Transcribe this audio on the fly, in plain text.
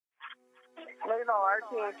Well, you know, our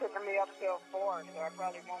team took me up till 4, so I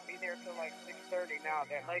probably won't be there till like 6:30 now.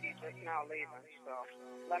 That lady's just now leaving, so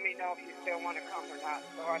let me know if you still want to come or not,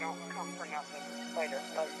 so I don't come for nothing later.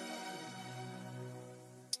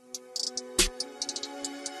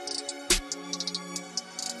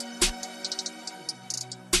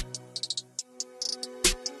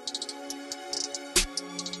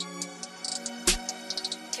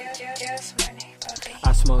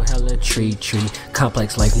 I smoke hella tree,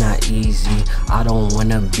 complex life not easy. I don't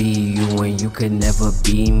wanna be you and you could never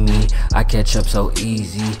be me. I catch up so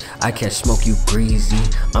easy, I catch smoke you greasy.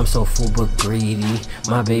 I'm so full but greedy,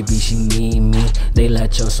 my baby she need me. They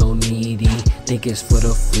let you so needy, think it's for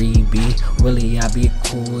the freebie. Really I be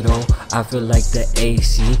cool though, I feel like the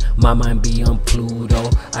AC. My mind be on Pluto,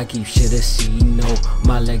 I keep shit a C, no.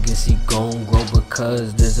 My legacy gon' grow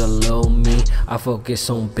because there's a little me. I focus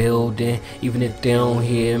on building, even if they don't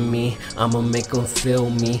hear me. I'ma make them feel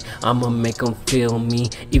me, I'ma make them feel me.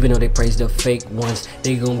 Even though they praise the fake ones,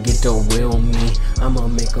 they gon' get the real me. I'ma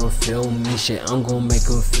make them feel me, shit, I'm gon' make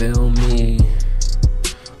them feel me.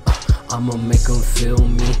 I'ma make them feel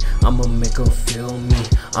me, I'ma make them feel me,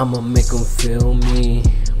 I'ma make them feel me.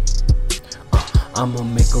 I'ma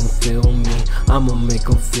make them feel me, I'ma make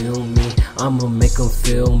them feel me, I'ma make them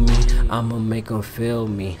feel me, I'ma make them feel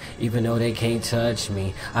me. Even though they can't touch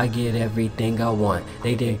me, I get everything I want.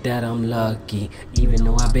 They think that I'm lucky, even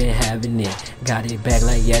though I've been having it. Got it back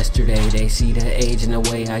like yesterday. They see the age and the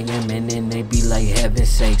way I am, and then they be like, heaven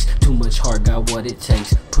sakes, too much heart, got what it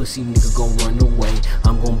takes. Pussy nigga gon' run away,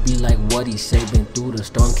 I'm gon' be like what he say. Been through the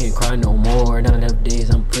storm, can't cry no more. None of days,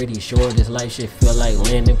 I'm pretty sure this life shit feel like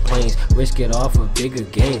landing planes. Risk it all for bigger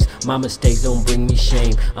gains. My mistakes don't bring me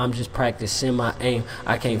shame, I'm just practicing my aim.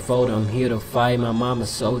 I can't fold, I'm here to fight. My mama's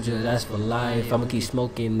soldier, that's for life. I'ma keep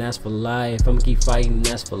smoking, that's for life. I'ma keep fighting,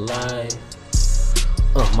 that's for life.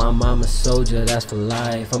 My mama's soldier, that's for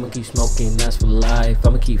life. I'ma keep smoking, that's for life.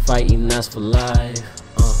 I'ma keep fighting, that's for life.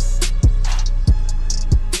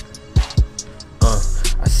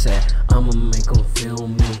 I said, I'ma make them feel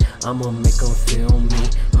me, I'ma make them feel me,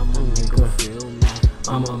 I'ma make them feel me,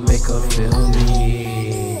 I'ma make them feel me.